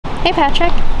Hey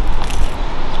Patrick.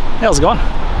 Hey, how's it going?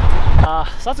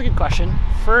 So that's a good question.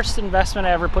 First investment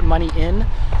I ever put money in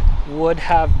would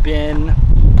have been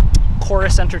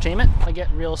Chorus Entertainment. I get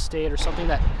real estate or something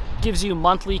that gives you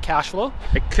monthly cash flow.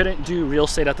 I couldn't do real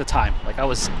estate at the time. Like I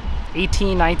was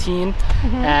 18, 19,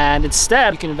 and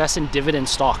instead you can invest in dividend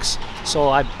stocks. So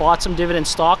I bought some dividend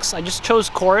stocks. I just chose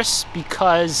Chorus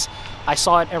because I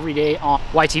saw it every day on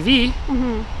YTV,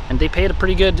 and they paid a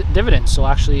pretty good dividend. So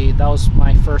actually that was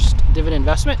my first dividend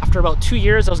investment. After about 2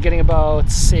 years, I was getting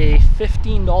about, say,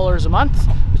 $15 a month,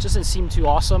 which doesn't seem too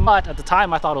awesome. But at the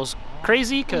time I thought it was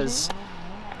crazy because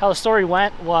how the story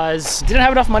went was, didn't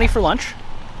have enough money for lunch.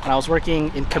 And I was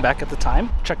working in Quebec at the time.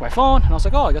 Checked my phone and I was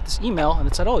like, oh, I got this email and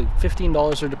it said, oh,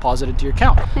 $15 are deposited to your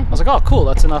account. I was like, oh, cool,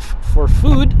 that's enough for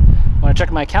food. When I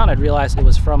checked my account, I'd realized it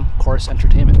was from Chorus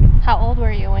Entertainment. How old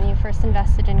were you when you first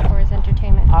invested in Chorus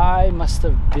Entertainment? I must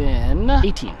have been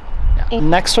 18. Yeah.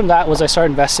 Next from that was I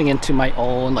started investing into my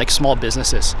own like small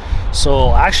businesses. So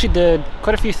I actually did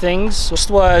quite a few things.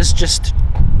 First was just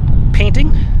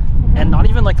painting, and not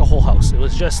even like a whole house. It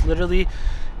was just literally,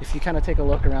 if you kind of take a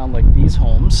look around like these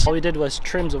homes, all we did was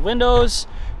trims of windows,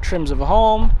 trims of a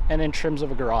home, and then trims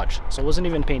of a garage. So it wasn't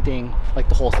even painting like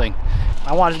the whole thing.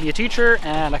 I wanted to be a teacher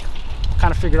and I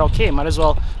kind of figured, okay, might as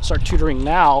well start tutoring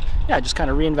now. Yeah, I just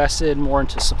kind of reinvested more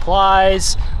into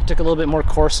supplies. I took a little bit more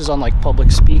courses on like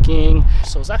public speaking.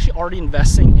 So I was actually already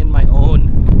investing in my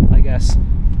own, I guess,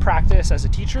 practice as a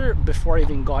teacher before I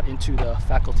even got into the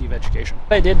Faculty of Education.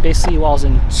 What I did basically while I was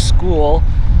in school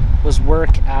was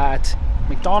work at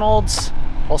McDonald's,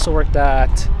 also worked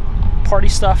at Party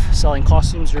Stuff selling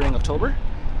costumes during October,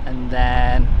 and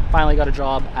then finally got a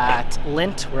job at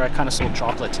Lindt where I kind of sold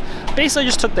chocolate. Basically I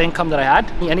just took the income that I had.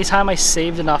 Anytime I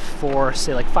saved enough for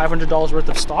say like $500 worth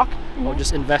of stock, I would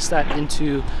just invest that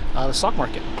into the stock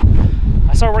market.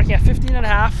 I started working at 15 and a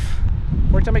half,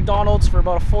 worked at McDonald's for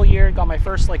about a full year, got my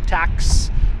first like tax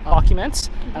documents,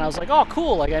 and I was like, oh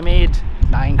cool, like I made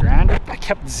 9 grand. I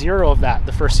kept zero of that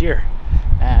the first year.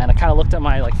 And I kind of looked at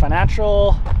my like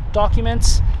financial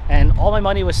documents and all my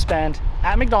money was spent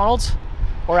at McDonald's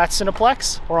or at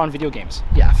Cineplex or on video games.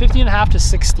 Yeah, 15 and a half to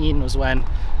 16 was when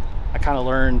I kind of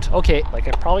learned, okay, like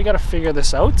I probably got to figure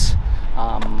this out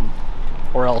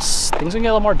or else things are gonna get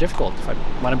a little more difficult if I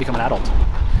want to become an adult.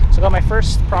 So I got my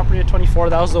first property at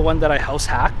 24. That was the one that I house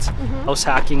hacked. House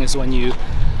hacking is when you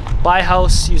buy a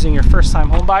house using your first time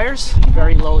home buyers,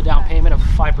 very low down payment of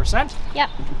 5%. Yep.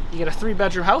 You get a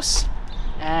 3-bedroom house,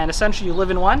 and essentially you live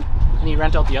in one and you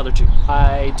rent out the other 2.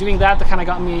 By doing that, that kind of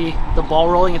got me the ball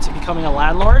rolling into becoming a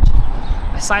landlord.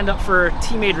 I signed up for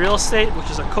Teammade Real Estate, which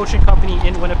is a coaching company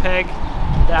in Winnipeg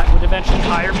that would eventually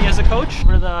hire me as a coach.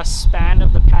 Over the span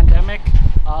of the pandemic,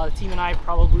 the team and I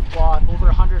probably bought over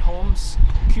 100 homes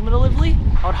cumulatively.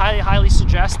 I would highly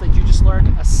suggest that you just learn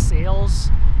a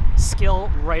sales skill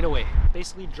right away.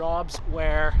 Basically jobs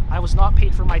where I was not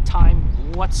paid for my time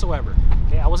whatsoever.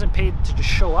 Okay, I wasn't paid to just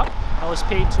show up. I was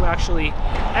paid to actually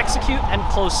execute and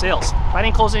close sales. If I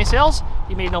didn't close any sales,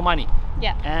 you made no money.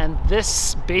 Yeah. And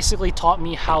this basically taught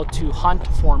me how to hunt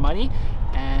for money.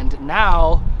 And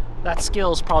now that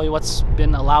skill is probably what's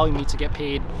been allowing me to get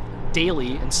paid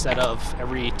daily instead of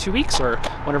every 2 weeks or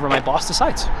whenever my boss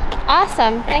decides.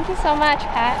 Awesome. Thank you so much,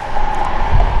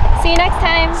 Pat. See you next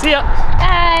time. See ya.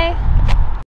 Bye.